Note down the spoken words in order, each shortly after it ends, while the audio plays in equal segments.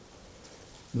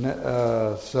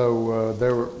We'll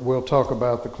talk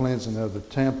about the cleansing of the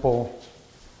temple,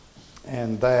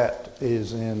 and that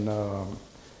is in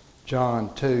John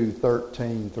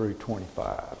 2:13 through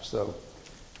 25.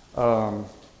 All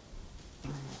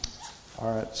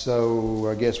right, so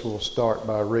I guess we'll start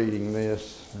by reading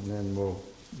this, and then we'll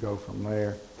go from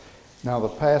there. Now the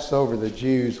Passover of the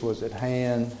Jews was at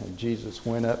hand, and Jesus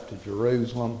went up to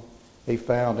Jerusalem. He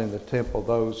found in the temple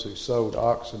those who sold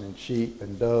oxen and sheep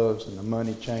and doves and the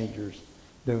money changers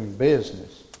doing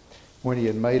business. When he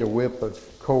had made a whip of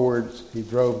cords, he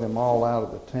drove them all out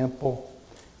of the temple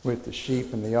with the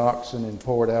sheep and the oxen, and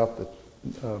poured out the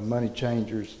money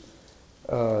changers'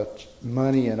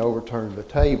 money and overturned the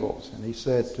tables. And he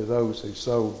said to those who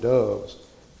sold doves,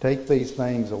 "Take these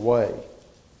things away.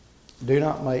 Do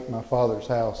not make my Father's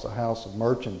house a house of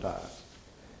merchandise."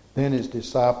 Then his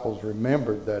disciples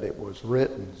remembered that it was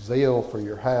written, "Zeal for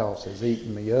your house has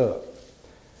eaten me up."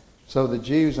 So the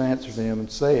Jews answered him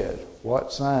and said,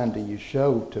 "What sign do you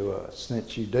show to us,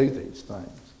 since you do these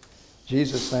things?"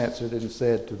 Jesus answered and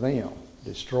said to them,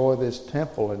 "Destroy this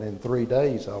temple, and in 3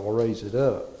 days I will raise it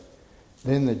up."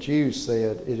 Then the Jews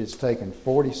said, "It has taken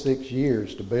 46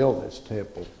 years to build this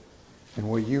temple, and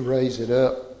will you raise it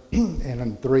up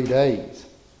in 3 days?"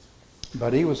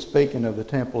 But he was speaking of the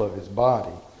temple of his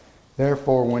body.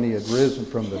 Therefore, when he had risen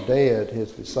from the dead,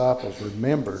 his disciples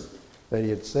remembered that he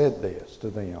had said this to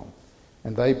them,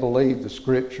 and they believed the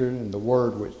scripture and the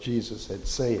word which Jesus had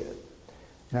said.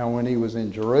 Now when he was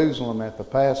in Jerusalem at the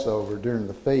Passover during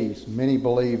the feast, many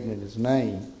believed in his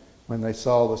name when they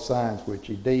saw the signs which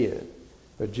he did.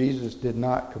 But Jesus did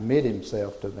not commit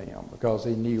himself to them, because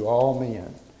he knew all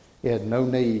men. He had no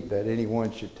need that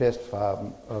anyone should testify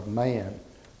of man,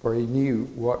 for he knew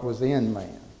what was in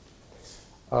man.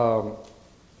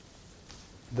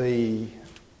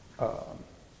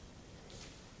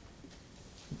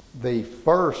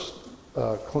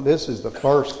 This is the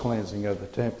first cleansing of the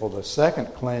temple. The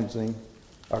second cleansing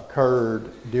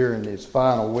occurred during his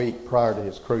final week prior to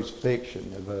his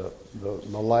crucifixion,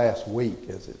 the last week,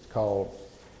 as it's called.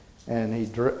 And he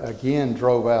again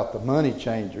drove out the money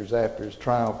changers after his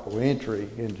triumphal entry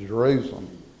into Jerusalem.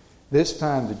 This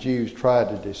time the Jews tried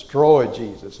to destroy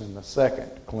Jesus in the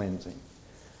second cleansing.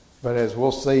 But as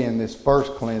we'll see in this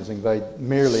first cleansing, they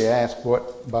merely asked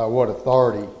by what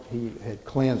authority he had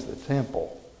cleansed the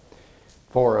temple.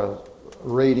 For a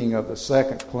reading of the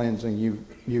second cleansing,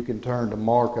 you can turn to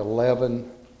Mark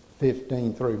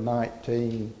 11:15 through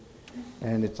 19,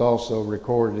 and it's also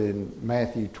recorded in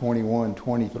Matthew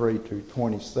 21:23 through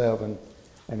 27,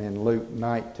 and in Luke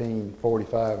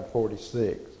 19:45 and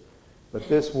 46. But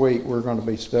this week we're going to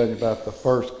be studying about the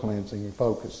first cleansing and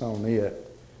focus on it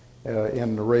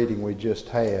in the reading we just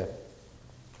had.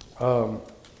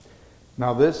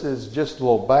 Now this is just a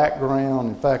little background.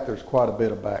 In fact, there's quite a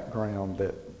bit of background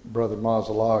that Brother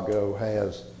Mazzalago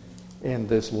has in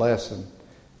this lesson.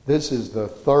 This is the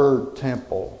third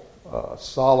temple.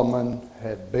 Solomon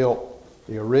had built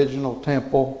the original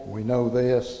temple. We know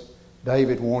this.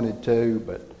 David wanted to,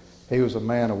 but he was a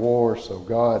man of war, so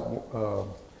God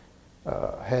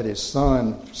had his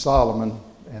son Solomon,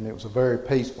 and it was a very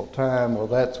peaceful time. Well,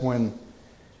 that's when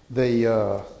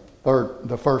the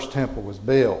first temple was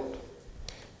built.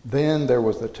 Then there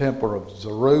was the temple of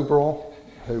Zerubbabel,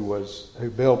 who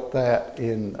built that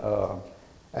in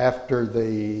after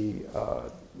the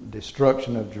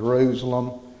destruction of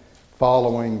Jerusalem,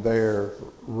 following their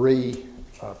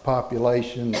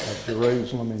repopulation of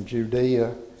Jerusalem and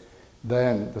Judea.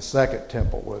 Then the second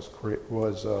temple was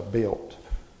built.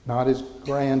 Not as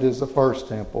grand as the first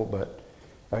temple, but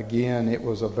again, it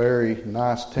was a very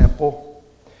nice temple.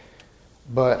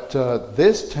 But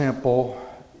this temple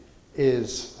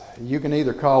is, you can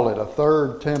either call it a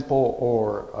third temple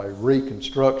or a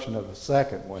reconstruction of the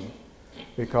second one,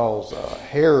 because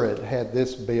Herod had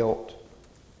this built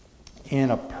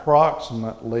in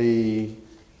approximately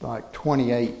like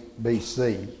 28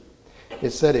 BC.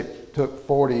 It said it took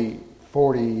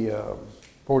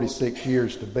 46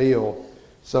 years to build,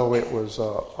 so it was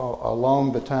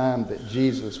along the time that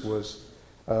Jesus was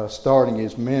starting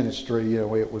his ministry.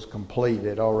 It was complete. It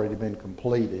had already been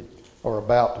completed, or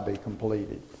about to be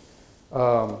completed.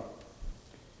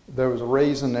 There was a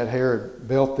reason that Herod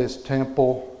built this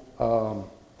temple.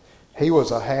 He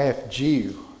was a half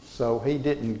Jew, so he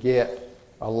didn't get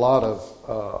a lot of,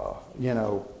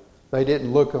 they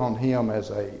didn't look on him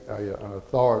as a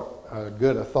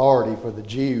good authority for the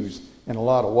Jews in a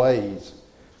lot of ways.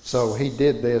 So he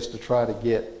did this to try to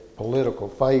get political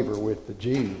favor with the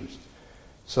Jews.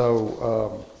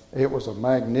 So it was a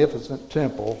magnificent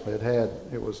temple.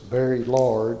 It was very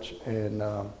large, and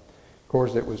of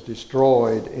course, it was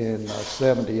destroyed in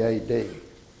 70 A.D.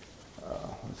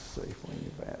 Let's see if we can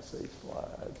advance these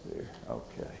slides here.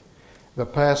 Okay. The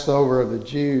Passover of the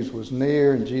Jews was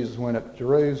near, and Jesus went up to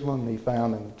Jerusalem. He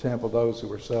found in the temple those who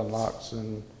were selling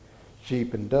oxen,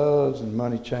 sheep, and doves, and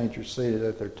money changers seated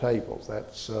at their tables.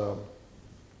 That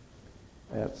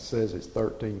says it's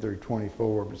 13 through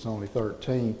 24, but it's only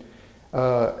 13.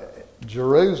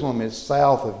 Jerusalem is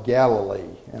south of Galilee,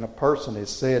 and a person is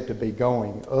said to be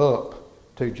going up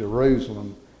to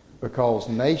Jerusalem because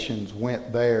nations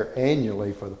went there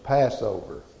annually for the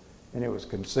Passover, and it was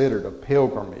considered a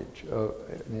pilgrimage.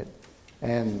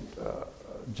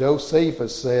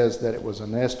 Josephus says that it was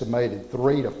an estimated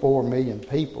 3 to 4 million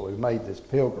people who made this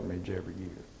pilgrimage every year.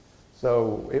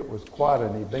 So it was quite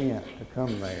an event to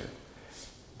come there.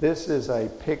 This is a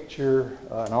picture,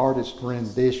 an artist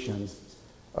rendition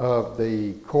of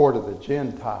the court of the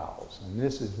Gentiles, and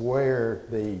this is where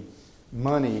the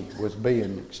money was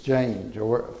being exchanged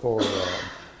for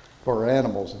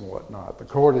animals and whatnot. The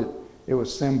court, it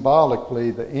was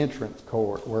symbolically the entrance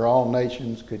court where all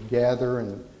nations could gather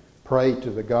and pray to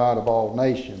the God of all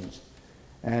nations.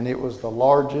 And it was the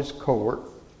largest court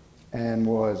and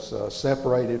was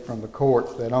separated from the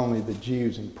court that only the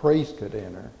Jews and priests could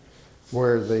enter,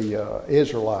 where the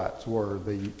Israelites were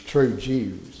the true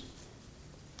Jews.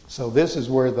 So this is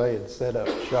where they had set up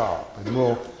shop. And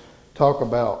we'll talk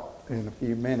about in a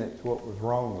few minutes what was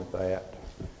wrong with that.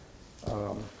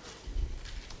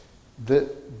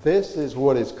 This is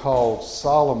what is called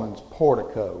Solomon's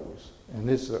porticos. And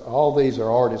all these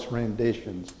are artist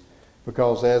renditions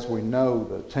because, as we know,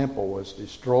 the temple was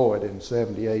destroyed in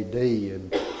 70 A.D.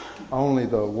 and only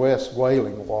the West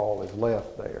Wailing Wall is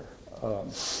left there.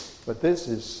 But this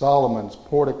is Solomon's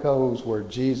porticos where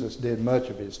Jesus did much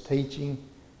of his teaching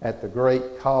at the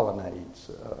great colonnades.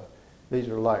 These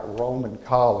are like Roman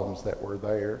columns that were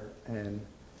there, and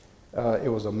it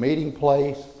was a meeting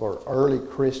place for early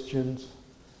Christians.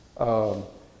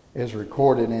 Is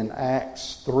recorded in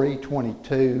Acts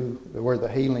 3:22, where the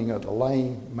healing of the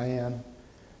lame man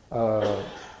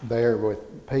there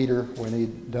with Peter when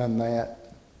he'd done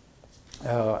that.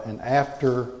 And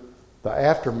after the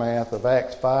aftermath of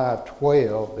Acts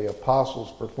 5:12, the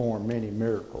apostles performed many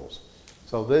miracles.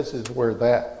 So this is where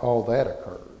all that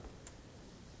occurred.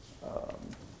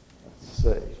 Let's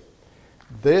see.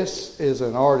 This is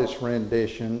an artist's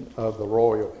rendition of the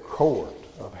royal court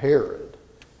of Herod.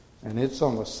 And it's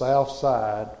on the south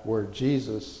side where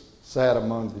Jesus sat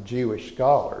among the Jewish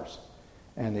scholars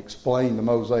and explained the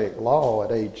Mosaic Law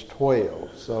at age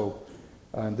 12. So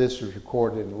this was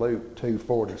recorded in Luke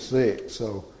 2:46.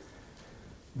 So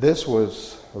this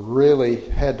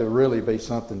had to really be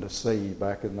something to see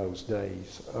back in those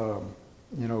days.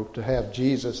 To have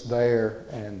Jesus there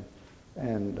and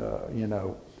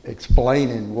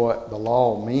explaining what the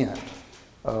law meant.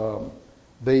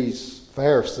 These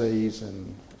Pharisees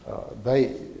and the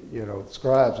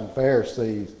scribes and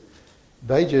Pharisees,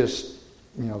 they just,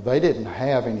 they didn't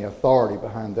have any authority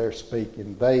behind their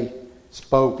speaking. They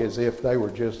spoke as if they were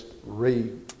just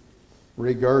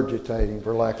regurgitating,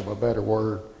 for lack of a better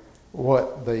word,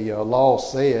 what the law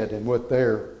said and what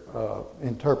their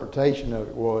interpretation of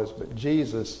it was. But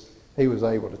Jesus, he was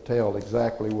able to tell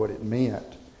exactly what it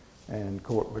meant, and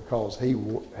because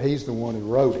he's the one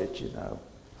who wrote it,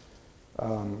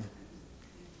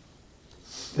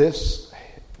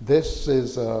 This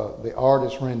is the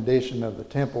artist's rendition of the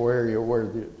temple area where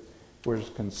it was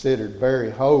considered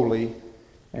very holy,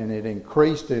 and it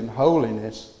increased in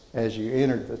holiness as you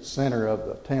entered the center of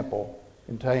the temple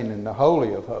containing the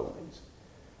Holy of Holies.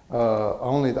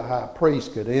 Only the high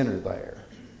priest could enter there,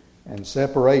 and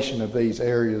separation of these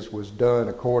areas was done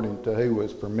according to who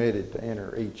was permitted to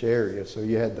enter each area. So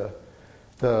you had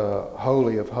the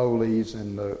Holy of Holies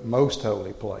and the most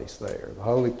holy place there. The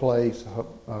holy place,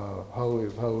 Holy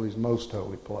of Holies, most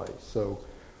holy place. So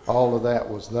all of that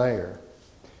was there.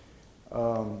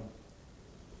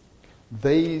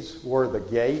 These were the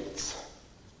gates,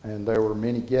 and there were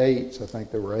many gates. I think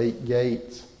there were 8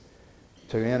 gates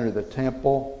to enter the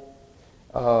temple.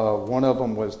 One of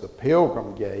them was the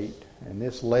Pilgrim Gate, and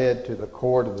this led to the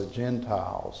court of the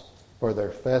Gentiles for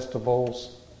their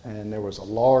festivals. And there was a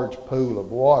large pool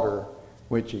of water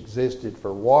which existed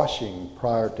for washing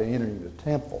prior to entering the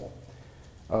temple.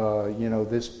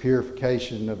 This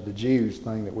purification of the Jews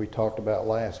thing that we talked about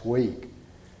last week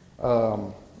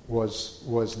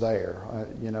was there.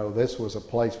 This was a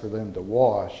place for them to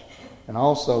wash. And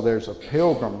also there's a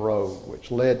pilgrim road which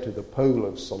led to the pool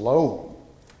of Siloam.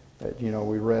 That,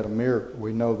 we read a miracle.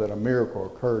 We know that a miracle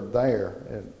occurred there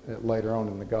later on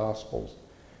in the Gospels.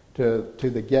 to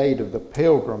the gate of the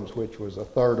pilgrims, which was a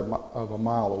third of a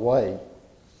mile away.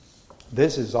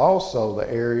 This is also the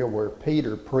area where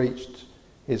Peter preached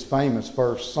his famous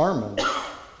first sermon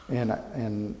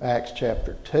in Acts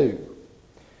chapter 2.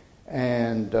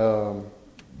 And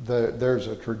there's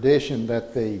a tradition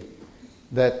that the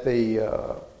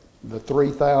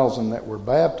 3,000 that were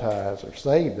baptized or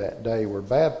saved that day were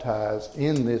baptized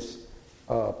in this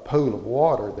pool of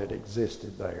water that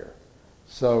existed there.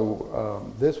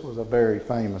 So this was a very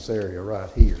famous area right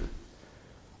here.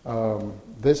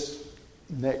 This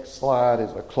next slide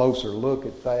is a closer look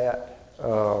at that.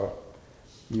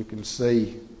 You can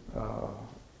see,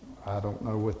 I don't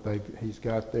know what he's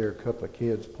got there, a couple of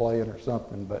kids playing or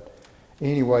something, but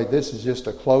anyway, this is just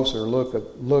a closer look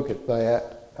at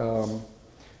that.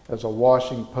 As a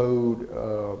washing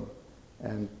pool,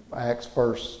 and Acts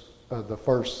the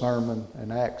first sermon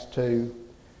in Acts 2.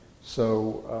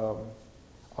 So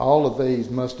all of these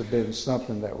must have been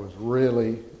something that was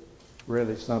really,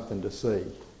 really something to see.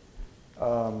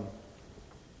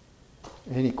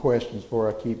 Any questions before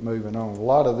I keep moving on? A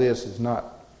lot of this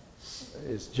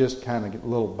it's just kind of a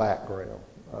little background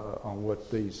on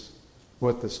what this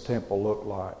temple looked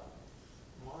like.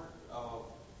 Mark,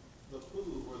 the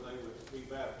pool where they would be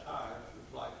baptized was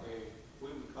like we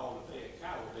would call it a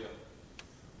cattle dip,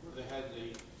 where they had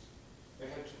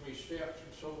so many steps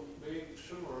and so big,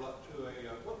 similar to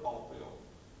a football field.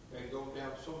 They'd go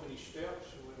down so many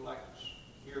steps and would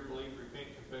hear, believe, repent,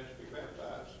 confess, be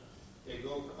baptized. They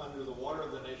go under the water,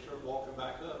 then they start walking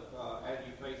back up, add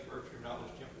ye faith, virtue,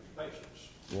 knowledge, temperance, patience.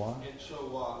 Wow. And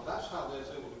so that's how they was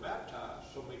able to baptize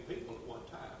so many people at one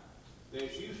time. They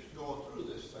was used to going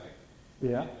through this thing.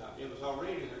 Yeah. And it was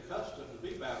already their custom to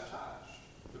be baptized,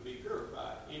 to be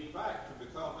purified. In fact, to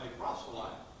become a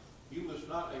proselyte. You was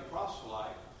not a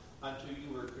proselyte until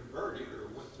you were converted or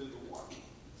went through the water.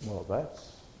 Well,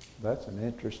 that's an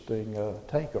interesting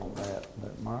take on that,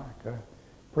 Mike. I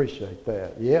appreciate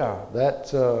that. Yeah,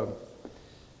 that's,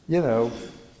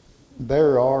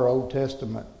 there are Old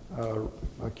Testament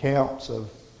accounts of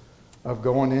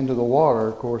going into the water.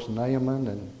 Of course, Naaman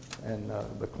and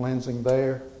the cleansing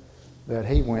there that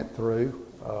he went through,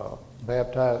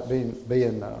 baptized,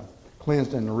 being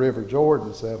cleansed in the River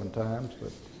Jordan 7 times.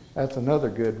 But that's another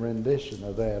good rendition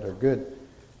of that, or good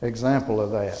example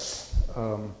of that.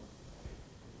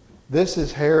 This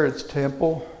is Herod's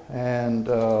temple, and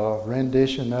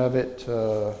rendition of it.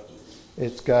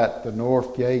 It's got the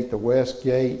north gate, the west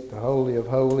gate, the Holy of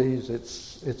Holies.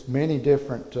 It's many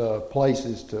different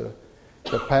places to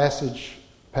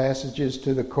passages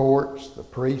to the courts, the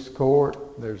priest's court.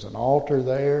 There's an altar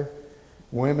there,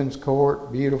 women's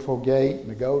court, beautiful gate, and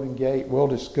the Golden Gate. We'll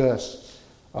discuss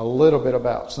a little bit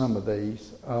about some of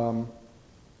these.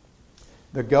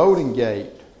 The Golden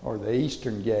Gate, or the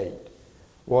Eastern Gate,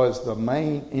 was the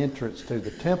main entrance to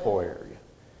the temple area,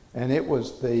 and it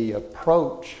was the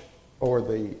approach or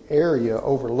the area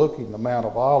overlooking the Mount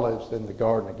of Olives in the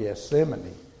Garden of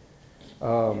Gethsemane.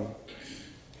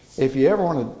 If you ever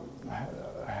want to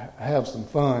have some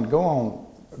fun, go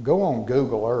on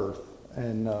Google Earth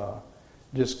and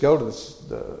just go to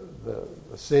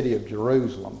the city of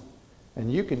Jerusalem,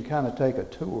 and you can kind of take a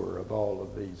tour of all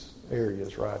of these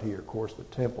areas right here. Of course, the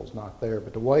temple's not there,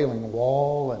 but the Wailing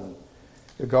Wall and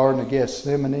the Garden of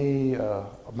Gethsemane,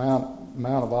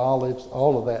 Mount of Olives,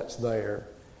 all of that's there.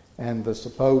 And the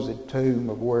supposed tomb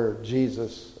of where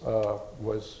Jesus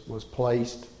was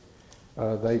placed.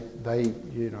 I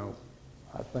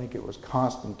think it was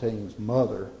Constantine's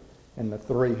mother in the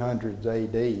 300s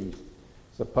AD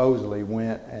supposedly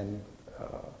went and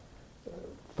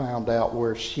found out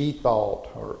where she thought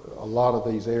or a lot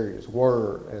of these areas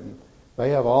were, and they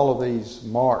have all of these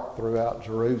marked throughout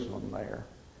Jerusalem there.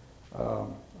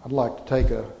 I'd like to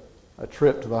take a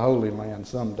trip to the Holy Land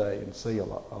someday and see a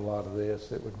lot of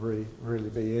this. It would really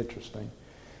be interesting.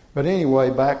 But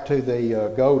anyway, back to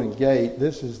the Golden Gate.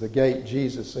 This is the gate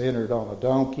Jesus entered on a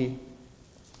donkey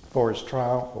for his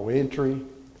triumphal entry.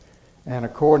 And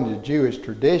according to Jewish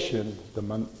tradition, the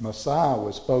Messiah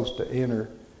was supposed to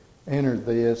enter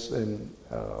this, and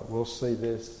we'll see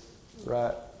this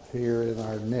right here in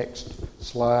our next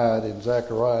slide in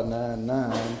Zechariah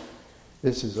 9:9.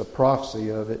 This is a prophecy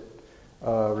of it.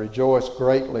 Rejoice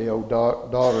greatly, O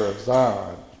daughter of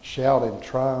Zion. Shout in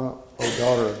triumph, O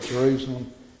daughter of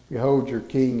Jerusalem. Behold, your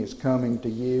king is coming to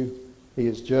you. He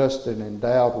is just and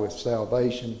endowed with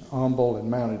salvation, humble and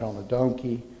mounted on a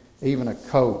donkey, even a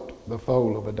coat, the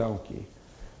foal of a donkey.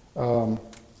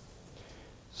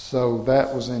 So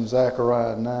that was in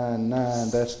Zechariah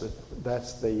 9:9. That's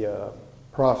the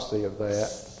prophecy of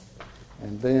that.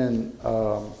 And then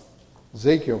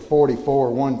Ezekiel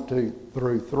 44, 1, 2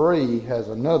 through 3 has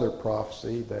another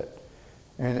prophecy that,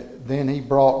 and then he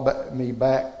brought me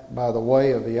back by the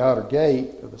way of the outer gate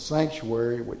of the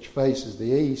sanctuary, which faces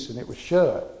the east, and it was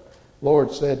shut.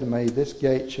 Lord said to me, this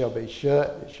gate shall be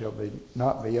shut, it shall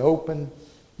not be open,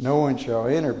 no one shall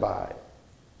enter by it.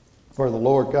 For the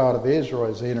Lord God of Israel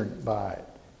has entered by it,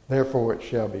 therefore it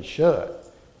shall be shut.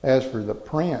 As for the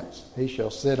prince, he shall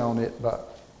sit on it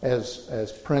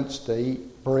as prince to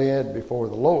eat bread before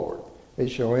the Lord. He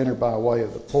shall enter by way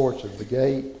of the porch of the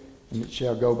gate, and it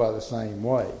shall go by the same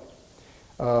way.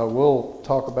 We'll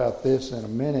talk about this in a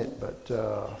minute, but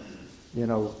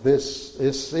this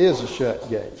is a shut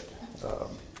gate.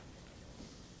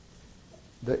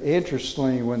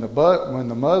 Interestingly, when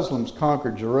the Muslims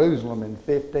conquered Jerusalem in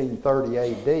 1530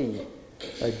 A.D.,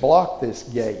 they blocked this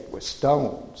gate with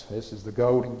stones. This is the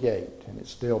Golden Gate, and it's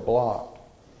still blocked.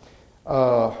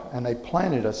 And they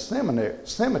planted a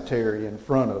cemetery in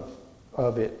front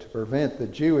of it to prevent the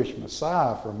Jewish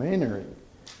Messiah from entering,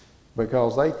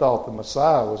 because they thought the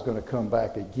Messiah was going to come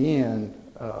back again,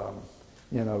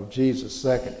 Jesus'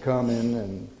 second coming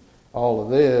and all of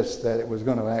this, that it was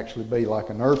going to actually be like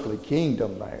an earthly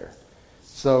kingdom there.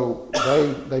 So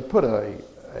they put a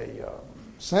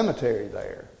cemetery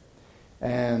there.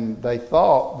 And they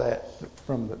thought that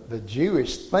from the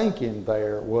Jewish thinking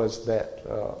there was that,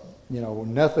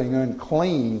 nothing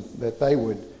unclean, that they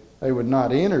would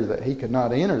not enter, that he could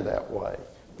not enter that way,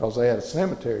 because they had a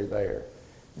cemetery there.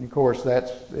 And of course,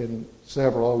 that's in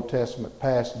several Old Testament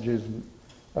passages.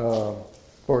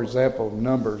 For example,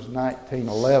 Numbers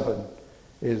 19:11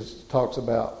 talks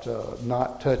about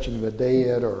not touching the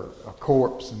dead or a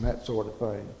corpse and that sort of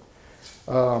thing.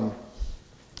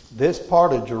 This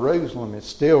part of Jerusalem is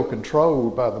still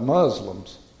controlled by the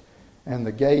Muslims, and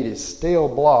the gate is still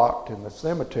blocked, and the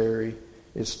cemetery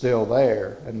is still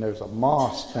there, and there's a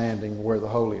mosque standing where the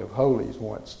Holy of Holies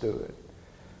once stood.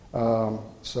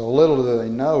 So little do they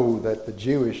know that the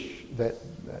Jewish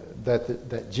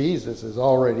that Jesus has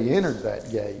already entered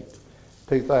that gate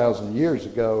 2,000 years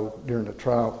ago during the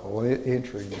triumphal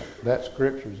entry. That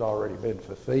scripture's already been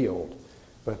fulfilled,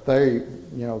 but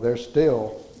they're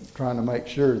still trying to make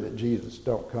sure that Jesus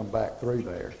don't come back through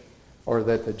there, or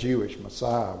that the Jewish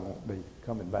Messiah won't be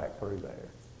coming back through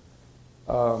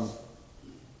there.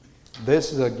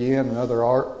 This is again another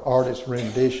artist's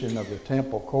rendition of the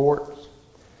temple courts.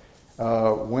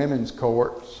 Women's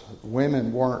courts.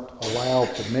 Women weren't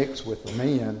allowed to mix with the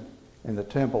men in the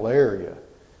temple area.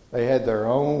 They had their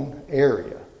own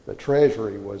area. The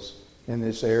treasury was in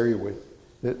this area with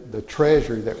the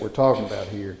treasury that we're talking about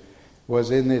here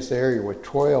was in this area with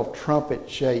 12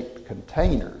 trumpet-shaped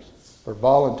containers for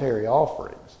voluntary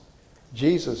offerings.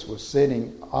 Jesus was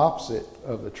sitting opposite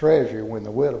of the treasury when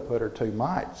the widow put her 2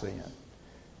 mites in.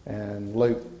 And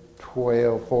Luke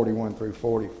 12:41 through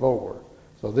 44.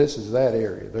 So this is that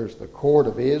area. There's the court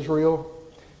of Israel.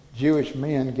 Jewish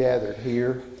men gathered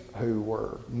here who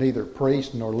were neither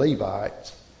priests nor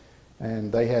Levites,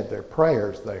 and they had their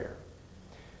prayers there.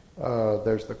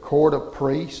 There's the court of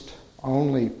priests.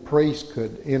 Only priests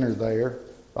could enter there.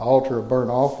 The altar of burnt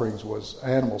offerings was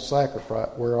animal sacrifice,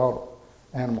 where all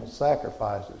animal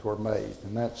sacrifices were made,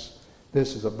 and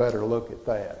this is a better look at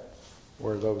that,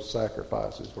 where those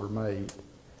sacrifices were made.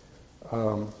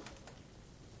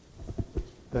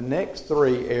 The next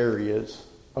 3 areas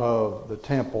of the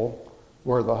temple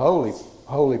were the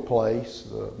holy place,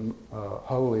 the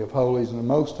Holy of Holies, and the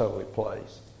Most Holy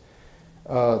Place.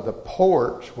 The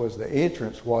porch was the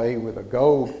entranceway with a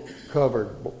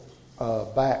gold-covered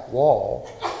back wall,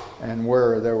 and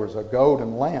where there was a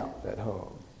golden lamp that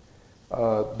hung.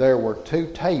 There were 2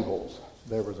 tables.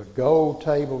 There was a gold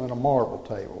table and a marble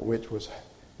table,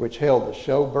 which held the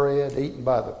showbread eaten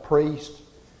by the priest.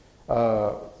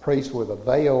 Priest with a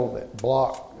veil that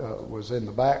blocked was in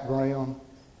the background,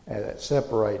 and that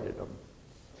separated them.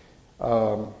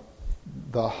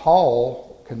 The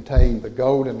hall contained the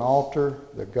golden altar,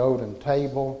 the golden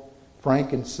table,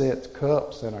 frankincense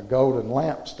cups, and a golden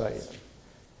lampstand.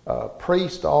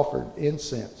 Priests offered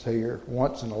incense here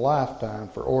once in a lifetime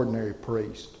for ordinary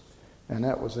priests, and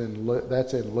that's in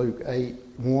Luke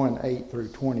 1:8 through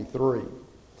 23.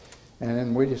 And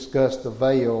then we discussed the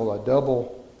veil. A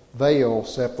double veil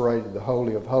separated the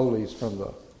Holy of Holies from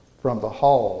the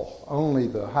hall. Only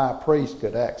the high priest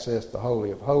could access the Holy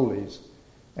of Holies,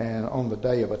 and on the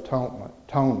Day of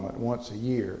Atonement once a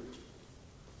year.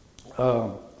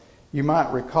 You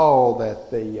might recall that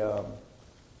the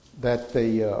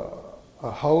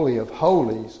Holy of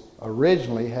Holies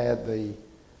originally had the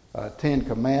 10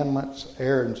 Commandments,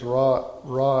 Aaron's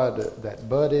rod that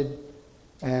budded,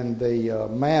 and the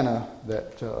manna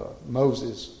that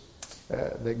Moses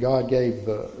that God gave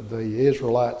the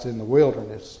Israelites in the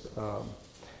wilderness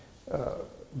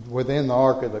within the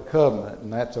Ark of the Covenant,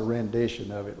 and that's a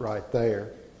rendition of it right there.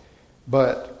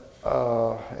 But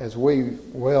as we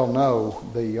well know,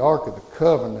 the Ark of the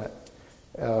Covenant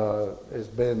has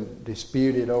been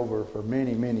disputed over for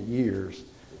many, many years.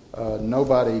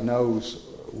 Nobody knows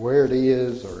where it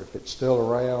is or if it's still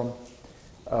around.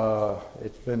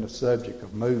 It's been the subject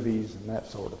of movies and that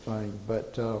sort of thing.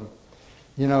 But,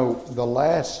 the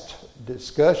last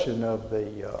discussion of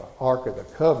the Ark of the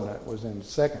Covenant was in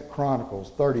 2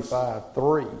 Chronicles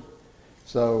 35:3.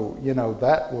 So,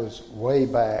 that was way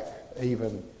back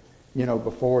even,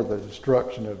 before the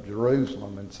destruction of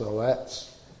Jerusalem. And so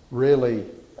that's really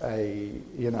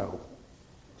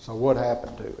so what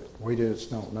happened to it? We just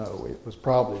don't know. It was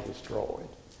probably destroyed.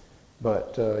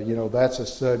 But, that's a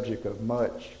subject of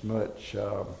much,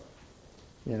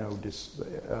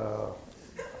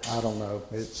 I don't know.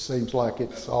 It seems like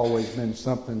it's always been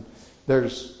something.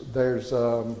 There's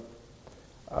a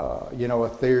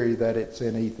theory that it's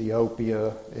in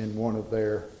Ethiopia in one of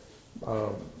their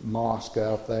mosque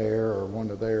out there or one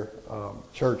of their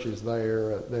churches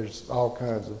there. There's all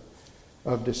kinds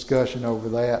of discussion over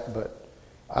that, but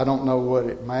I don't know what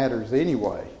it matters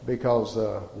anyway, because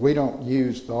we don't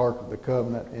use the Ark of the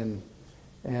Covenant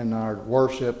in our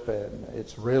worship, and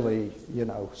it's really,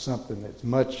 something that's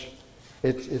much.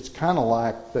 It's kind of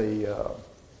like the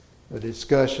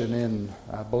discussion in,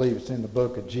 I believe it's in the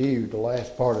book of Jude, the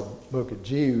last part of the book of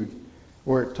Jude,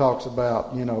 where it talks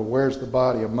about, where's the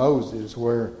body of Moses,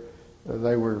 where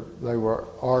they were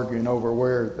arguing over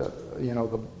where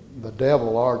the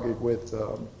devil argued with.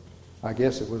 I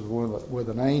guess it was with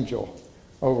an angel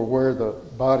over where the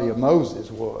body of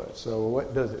Moses was. So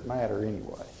what does it matter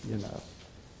anyway,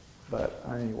 But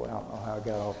anyway, I don't know how I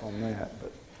got off on that.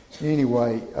 But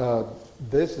anyway,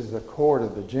 this is the court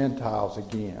of the Gentiles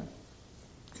again.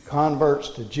 Converts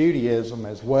to Judaism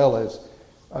as well as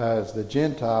the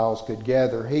Gentiles could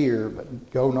gather here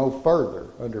but go no further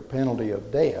under penalty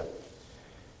of death.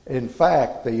 In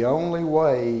fact, the only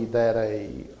way that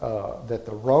that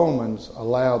the Romans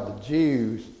allowed the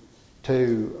Jews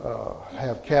to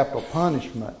have capital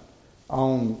punishment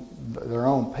on their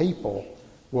own people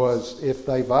was if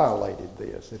they violated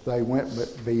this, if they went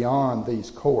beyond these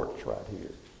courts right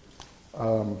here.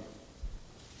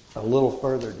 A little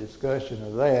further discussion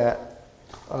of that.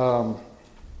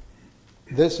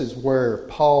 This is where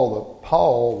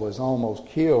Paul was almost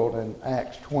killed in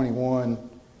Acts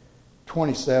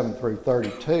 21:27 through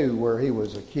 32, where he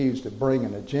was accused of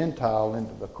bringing a Gentile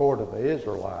into the court of the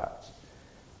Israelites.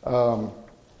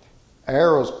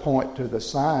 Arrows point to these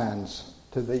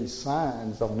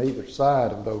signs on either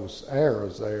side of those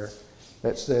arrows there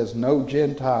that says no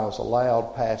Gentiles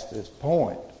allowed past this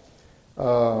point.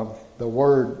 The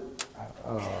word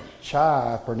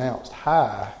chai, pronounced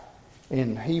high,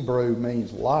 in Hebrew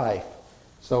means life.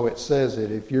 So it says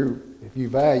that if you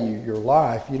value your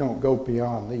life, you don't go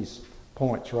beyond these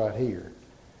points right here.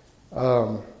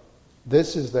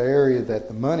 This is the area that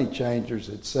the money changers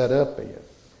had set up in,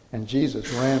 and Jesus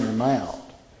ran them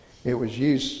out. It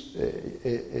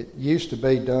used to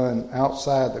be done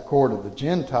outside the court of the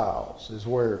Gentiles, is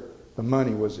where the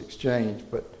money was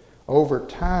exchanged. But over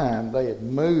time, they had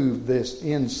moved this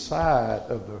inside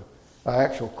of the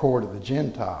actual court of the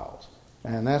Gentiles,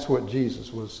 and that's what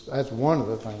that's one of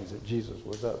the things that Jesus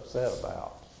was upset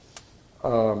about.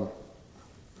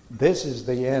 This is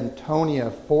the Antonia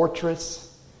Fortress,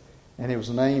 and it was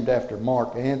named after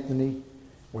Mark Antony.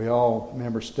 We all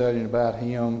remember studying about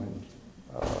him and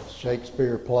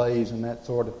Shakespeare plays and that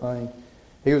sort of thing.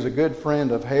 He was a good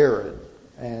friend of Herod,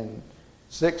 and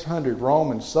 600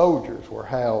 Roman soldiers were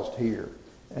housed here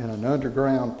in an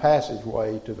underground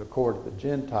passageway to the court of the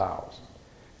Gentiles.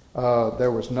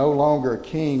 There was no longer a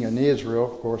king in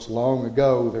Israel. Of course, long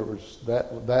ago there was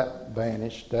that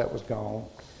vanished, that was gone.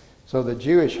 So the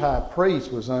Jewish high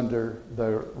priest was under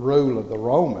the rule of the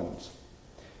Romans.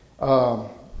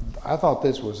 I thought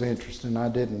this was interesting. I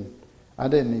didn't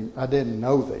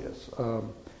know this.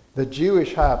 The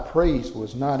Jewish high priest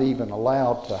was not even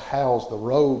allowed to house the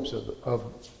robes of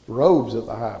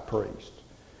the high priest.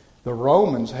 The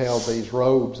Romans held these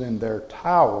robes in their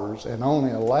towers and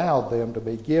only allowed them to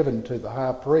be given to the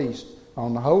high priest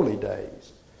on the holy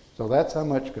days. So that's how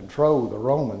much control the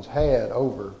Romans had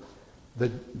over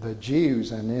the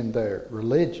Jews and in their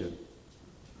religion.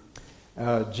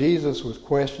 Jesus was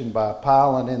questioned by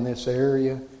Pilate in this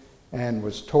area and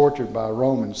was tortured by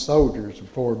Roman soldiers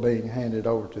before being handed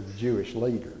over to the Jewish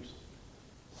leaders.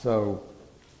 So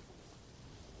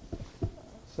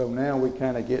now we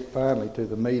kind of get finally to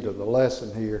the meat of the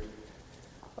lesson here.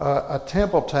 A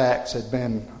temple tax had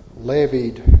been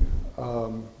levied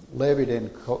and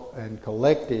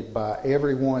collected by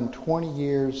everyone 20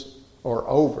 years or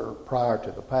over prior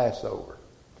to the Passover.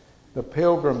 The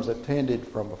pilgrims attended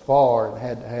from afar and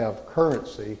had to have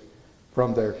currency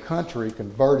from their country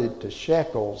converted to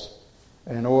shekels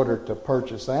in order to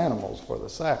purchase animals for the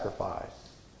sacrifice.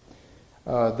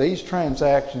 These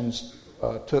transactions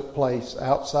took place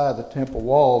outside the temple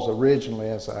walls originally,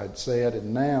 as I had said,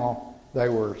 and now they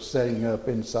were setting up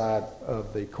inside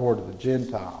of the court of the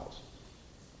Gentiles.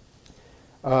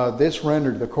 This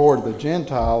rendered the court of the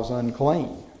Gentiles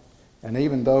unclean. And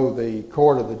even though the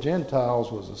court of the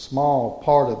Gentiles was a small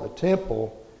part of the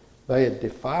temple, they had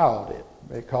defiled it.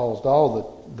 It caused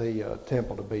all the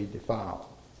temple to be defiled.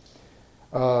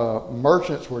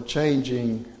 Merchants were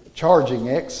charging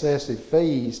excessive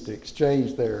fees to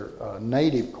exchange their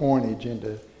native coinage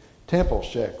into temple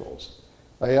shekels.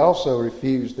 They also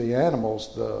refused the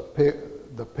animals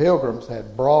the pilgrims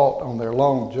had brought on their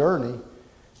long journey,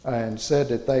 and said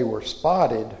that they were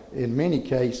spotted in many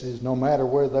cases, no matter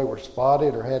whether they were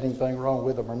spotted or had anything wrong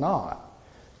with them or not.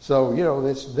 So,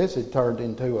 this had turned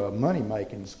into a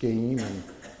money-making scheme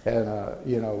and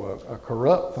a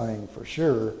corrupt thing for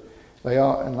sure.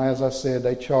 And as I said,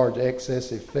 they charge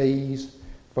excessive fees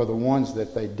for the ones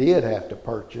that they did have to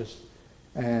purchase,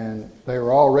 and they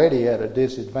were already at a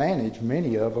disadvantage,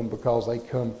 many of them, because they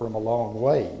come from a long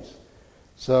ways.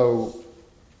 So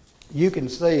you can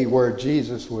see where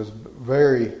Jesus was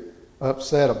very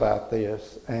upset about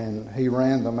this, and he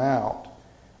ran them out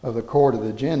of the court of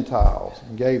the Gentiles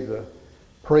and gave the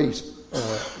priests,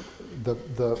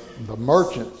 the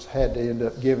merchants had to end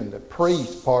up giving the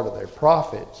priests part of their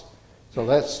profits. So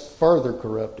that's further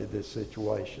corrupted this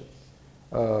situation.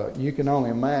 You can only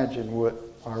imagine what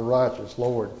our righteous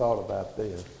Lord thought about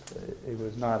this. He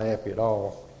was not happy at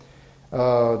all.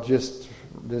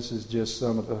 This is just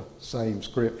some of the same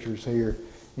scriptures here.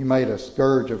 He made a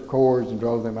scourge of cords and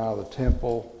drove them out of the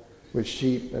temple with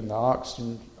sheep and the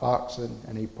oxen,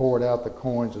 and he poured out the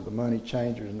coins of the money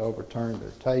changers and overturned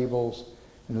their tables.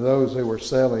 And to those who were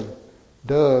selling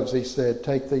doves, he said,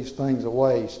 "Take these things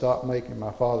away. Stop making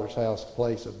my Father's house a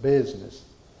place of business."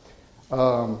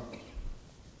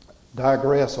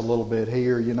 Digress a little bit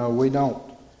here. We don't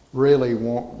really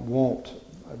want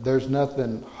there's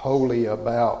nothing holy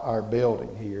about our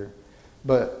building here.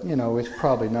 But, it's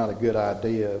probably not a good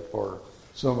idea for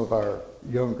some of our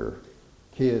younger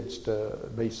kids to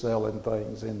be selling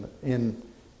things in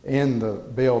the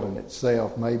building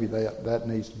itself. Maybe that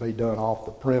needs to be done off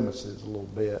the premises a little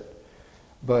bit.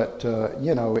 But,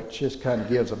 it just kind of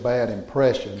gives a bad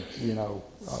impression,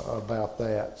 about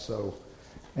that. So,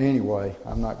 anyway,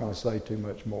 I'm not going to say too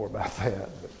much more about that.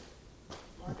 But,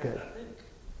 okay. I think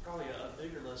probably a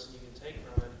bigger lesson you can take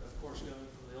from it, of course, going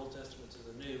from the Old Testament to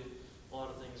the New, a lot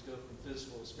of things go from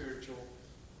physical to spiritual,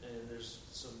 and there's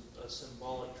a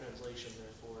symbolic translation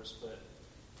there for us. But,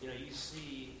 you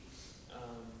see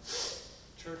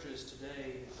churches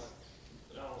today,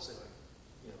 I don't want to say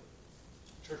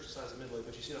church the size of Midway,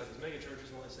 but you see these mega churches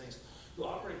and all these things who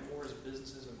operate more as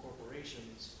businesses and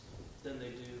corporations than they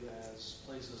do as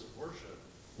places of worship.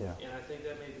 Yeah. And I think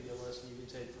that may be a lesson you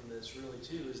can take from this really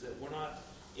too, is that we're not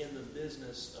in the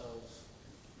business of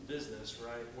business,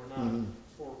 right? We're not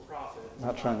for profit.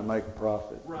 Not trying to make a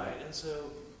profit. Right. And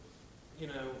so,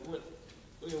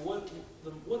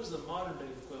 what is the modern day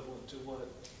equivalent to what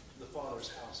the Father's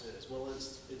house is? Well,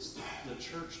 it's the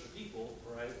church, the people,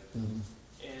 right? Mm-hmm.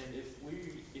 And if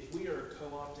we are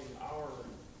co-opting our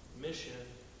mission,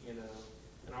 and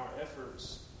our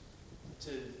efforts to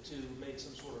make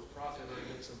some sort of profit or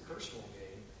make some personal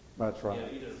gain, that's right.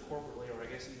 Either corporately or I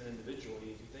guess even individually,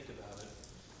 if you think about it,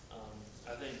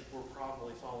 I think we're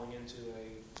probably falling into a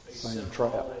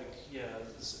symbolic,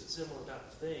 similar type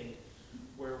of thing,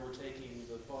 where we're taking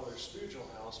the Father's spiritual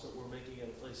house, but we're making it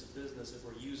a place of business if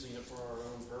we're using it for our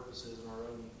own purposes and our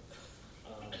own.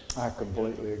 I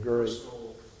completely agree.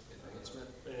 Personal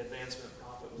advancement,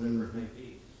 profit, whatever it may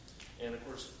be. And of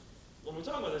course, when we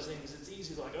talk about those things, it's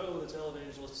easy to the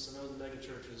televangelists and the mega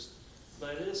churches,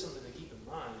 but it is something to keep in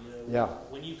mind.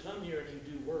 When you come here and you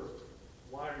do work,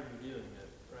 why are you doing it?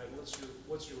 Right?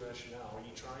 What's your rationale? Are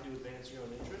you trying to advance your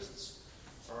own interests,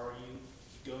 or are you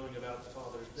going about the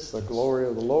Father's business? It's the glory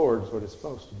of the Lord is what it's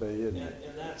supposed to be, isn't it?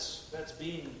 And that's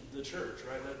being the church,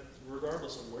 right? That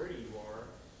regardless of where you are,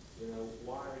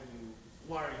 why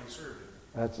are you serving?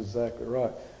 That's exactly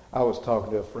right. I was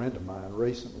talking to a friend of mine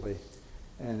recently,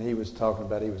 and he was talking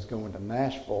about he was going to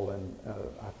Nashville, and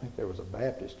I think there was a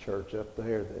Baptist church up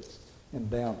there that's in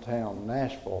downtown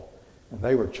Nashville, and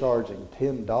they were charging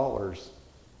 $10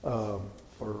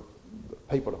 for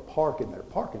people to park in their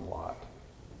parking lot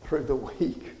through the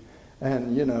week.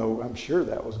 And, I'm sure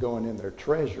that was going in their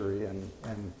treasury. And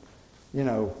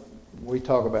we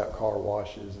talk about car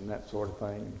washes and that sort of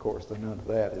thing. Of course, none of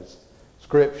that is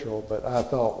scriptural. But I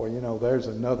thought, well, there's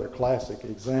another classic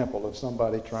example of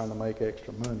somebody trying to make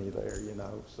extra money there,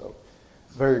 So,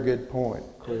 very good point,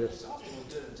 Chris. It's often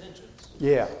with good intentions.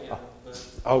 Yeah. But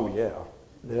Oh, yeah,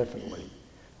 definitely.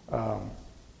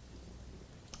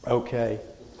 Okay. Well,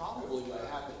 probably what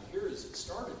happened here is it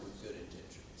started with good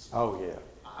intentions. Oh, yeah.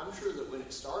 I'm sure that when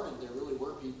it started, there really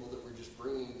were people that were just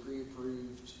bringing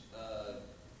pre-approved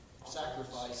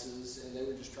sacrifices, and they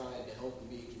were just trying to help and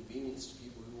be a convenience to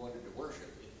people who wanted to worship.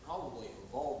 It probably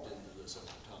evolved into this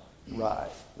over time.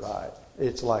 Right.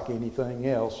 It's like anything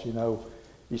else, you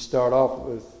start off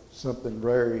with something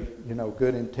very,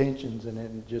 good intentions, and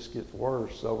then it just gets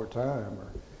worse over time,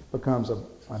 or becomes a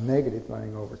negative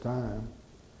thing over time.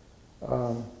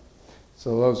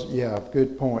 So those,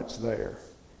 good points there.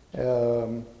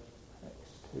 Let's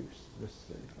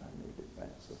see if I need to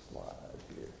advance the slide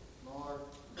here. Mark,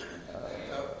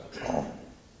 Oh.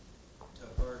 to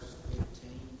verse 15,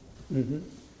 Mm-hmm.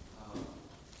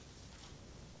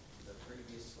 the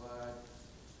previous slide.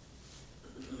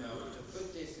 To put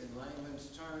this in layman's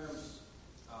terms,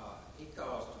 he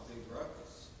caused a big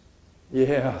ruckus.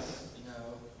 Yes. He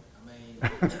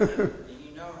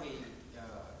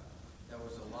there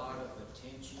was a lot of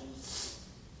attention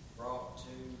brought to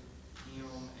him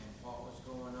and what was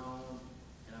going on,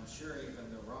 and I'm sure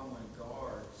even the Roman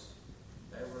guards,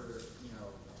 they were,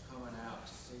 coming out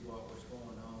to see what was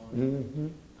going on. Mm-hmm.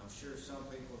 I'm sure some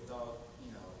people thought,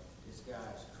 this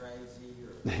guy's crazy,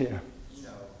 or Yeah.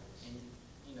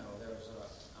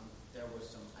 there was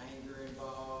some anger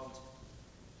involved, so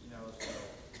you can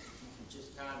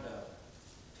just kind of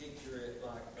picture it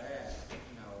like that,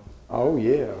 Oh,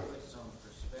 yeah. put some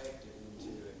perspective into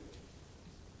it.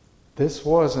 This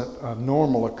wasn't a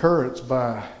normal occurrence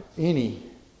by any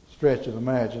stretch of the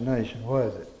imagination,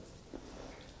 was it?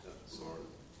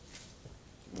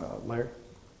 Larry?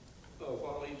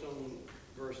 While he's on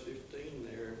verse 15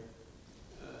 there,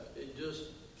 it just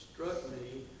struck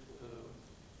me,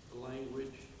 the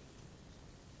language,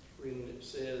 when it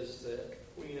says that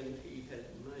when he had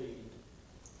made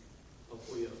a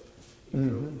whip, he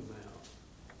drove them out.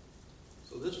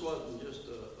 So this wasn't just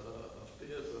a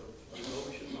fit of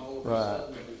emotion all of a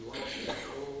sudden that he lost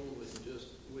control and just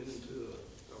went into a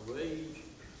rage.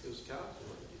 It was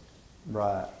calculated.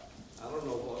 Right. I don't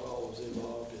know what all was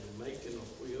involved in making a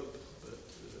whip, but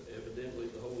evidently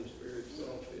the Holy Spirit saw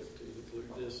fit to include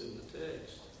this in the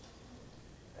text.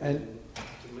 And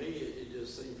to me, it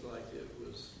just seems like it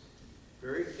was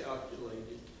very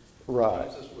calculated. Right.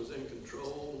 Jesus was in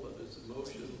control of his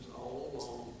emotions all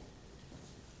along.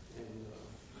 And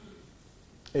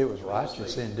It was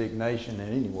righteous indignation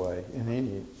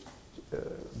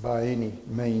by any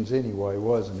means anyway,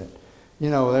 wasn't it?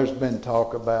 There's been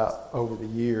talk about over the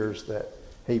years that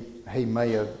he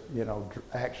may have,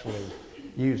 actually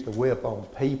used the whip on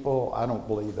people. I don't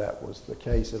believe that was the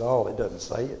case at all. It doesn't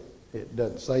say it. It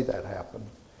doesn't say that happened.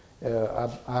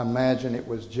 I imagine it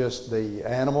was just the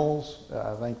animals.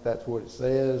 I think that's what it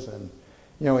says. And,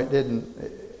 it didn't,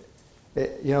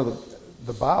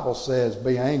 the Bible says,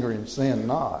 be angry and sin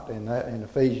not, in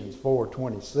Ephesians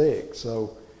 4:26.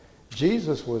 So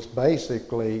Jesus was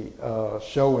basically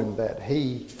showing that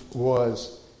he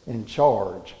was in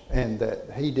charge and that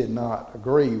he did not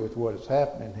agree with what is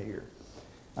happening here.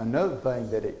 Another thing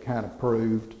that it kind of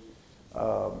proved,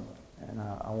 and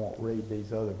I won't read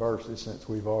these other verses since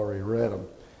we've already read them,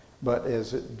 but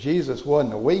is that Jesus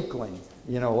wasn't a weakling.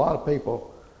 A lot of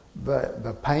people,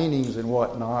 the paintings and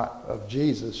whatnot of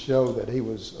Jesus show that he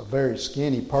was a very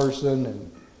skinny person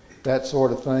and that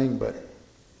sort of thing, but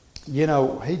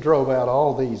he drove out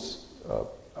all these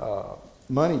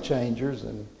money changers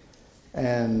and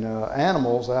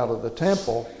animals out of the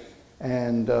temple,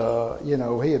 and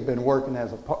he had been working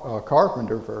as a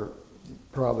carpenter for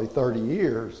probably 30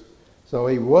 years, so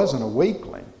he wasn't a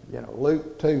weakling.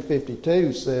 Luke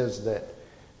 2:52 says that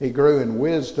he grew in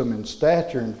wisdom and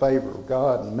stature in favor of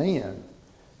God and men.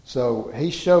 So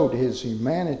he showed his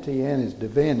humanity and his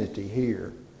divinity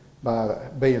here by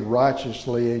being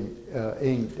righteously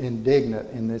indignant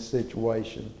in this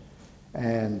situation,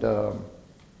 and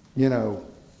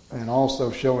and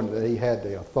also showing that he had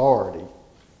the authority.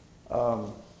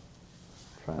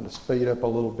 Trying to speed up a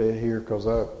little bit here because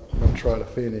I'm going to try to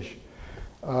finish.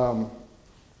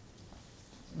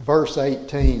 Verse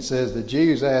 18 says, the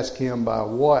Jews asked him, by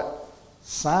what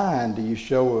sign do you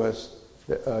show us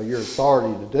your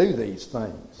authority to do these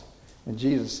things? And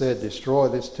Jesus said, destroy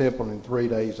this temple, and in 3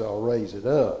 days I'll raise it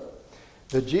up.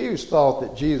 the Jews thought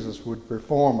that Jesus would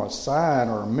perform a sign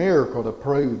or a miracle to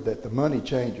prove that the money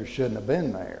changer shouldn't have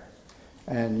been there.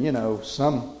 And, you know,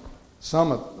 some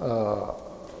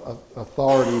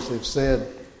authorities have said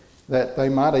that they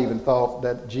might even thought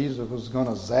that Jesus was going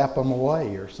to zap them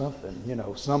away or something, you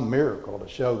know, some miracle to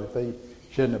show that they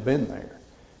shouldn't have been there.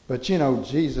 But, you know,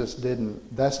 Jesus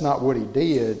didn't, that's not what he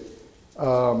did.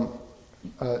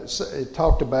 It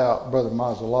talked about, Brother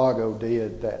Mazzalago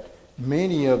did, that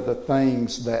many of the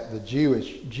things that the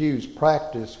Jews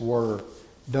practiced were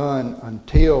done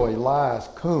until Elias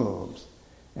comes.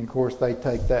 And, of course, they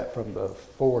take that from the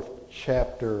 4th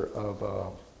chapter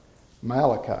of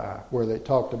Malachi, where they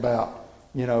talked about,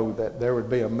 you know, that there would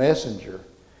be a messenger.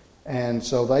 And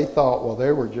so they thought, well,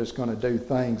 they were just going to do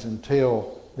things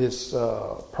until this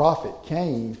prophet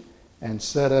came and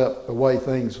set up the way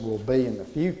things will be in the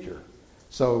future.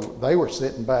 So they were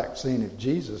sitting back seeing if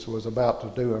Jesus was about to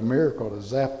do a miracle to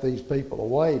zap these people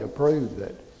away to prove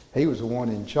that he was the one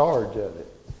in charge of it.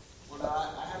 Well,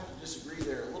 I have to disagree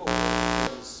there a little bit,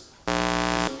 because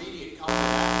the immediate comment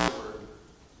afterward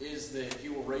is that he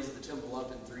will raise the temple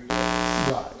up in 3 days.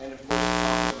 Right. And of course,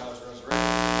 talking about his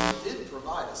resurrection, he did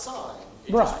provide a sign.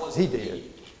 It Right, just wasn't he did.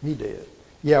 immediate. He did.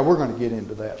 Yeah, we're going to get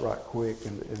into that right quick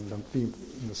in the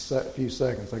few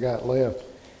seconds I got left.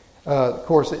 Of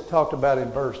course, it talked about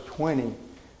in verse 20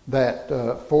 that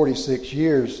 46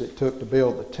 years it took to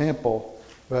build the temple,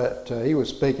 but he was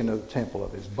speaking of the temple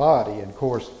of his body. And, of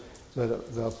course, the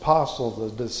apostles,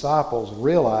 the disciples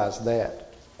realized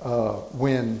that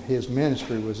when his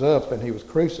ministry was up and he was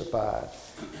crucified.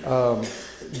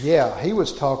 He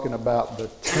was talking about the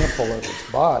temple of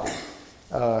his body.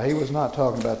 He was not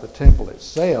talking about the temple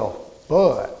itself,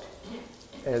 but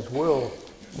as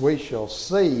we shall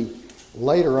see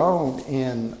later on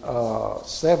in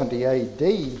 70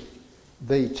 A.D.,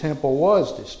 the temple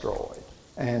was destroyed,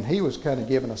 and he was kind of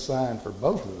giving a sign for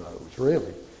both of those.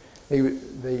 Really,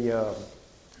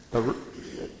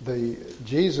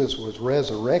 Jesus was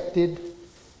resurrected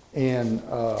in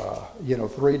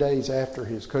 3 days after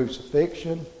his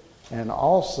crucifixion. And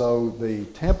also the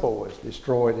temple was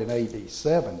destroyed in A.D.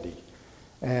 70.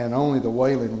 And only the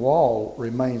Wailing Wall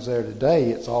remains there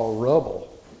today. It's all rubble.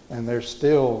 And there's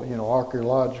still,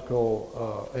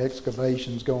 archaeological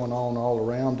excavations going on all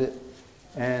around it.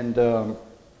 And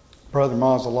Brother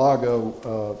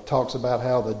Mazzalago talks about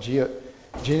how the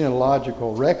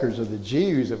genealogical records of the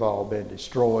Jews have all been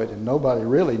destroyed. And nobody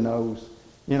really knows,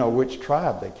 which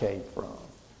tribe they came from.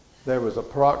 There was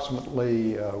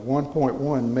approximately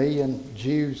 1.1 million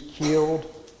Jews killed,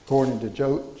 according to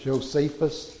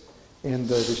Josephus, in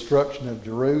the destruction of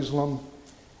Jerusalem.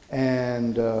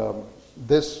 And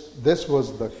this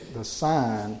was the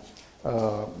sign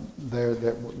there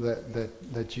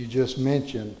that you just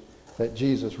mentioned that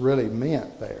Jesus really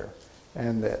meant there,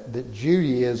 and that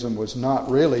Judaism was not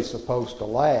really supposed to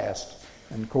last.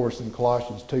 And of course, in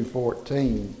Colossians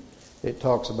 2:14. It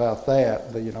talks about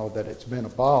that it's been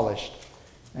abolished.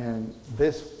 And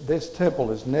this temple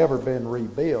has never been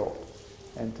rebuilt.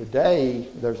 And today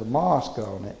there's a mosque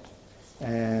on it.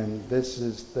 And this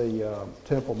is the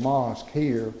temple mosque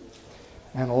here.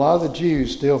 And a lot of the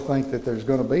Jews still think that there's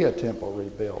going to be a temple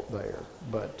rebuilt there.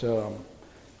 But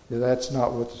that's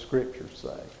not what the scriptures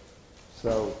say.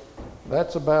 So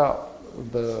that's about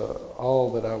all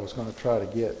that I was going to try to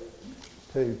get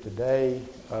to today.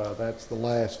 That's the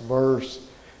last verse.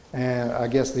 And I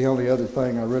guess the only other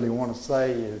thing I really want to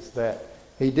say is that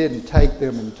he didn't take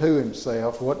them into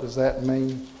himself. What does that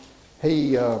mean?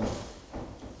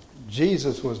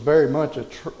 Jesus was very much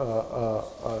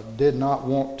did not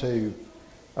want to.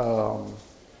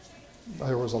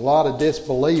 There was a lot of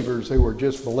disbelievers who were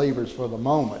just believers for the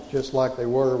moment, just like they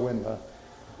were when the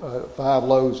 5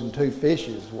 loaves and 2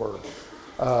 fishes were,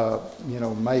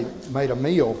 made a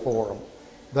meal for them.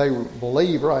 They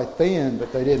believed right then,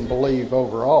 but they didn't believe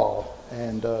overall.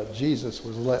 And Jesus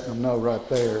was letting them know right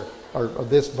there, or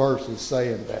this verse is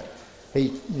saying that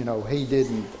he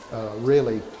didn't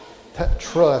really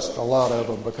trust a lot of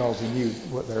them because he knew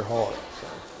what their heart. So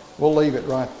we'll leave it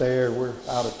right there. We're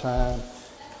out of time.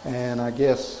 And I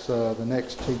guess the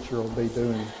next teacher will be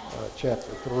doing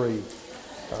chapter 3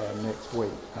 next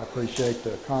week. I appreciate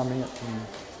the comment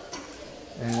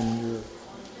and your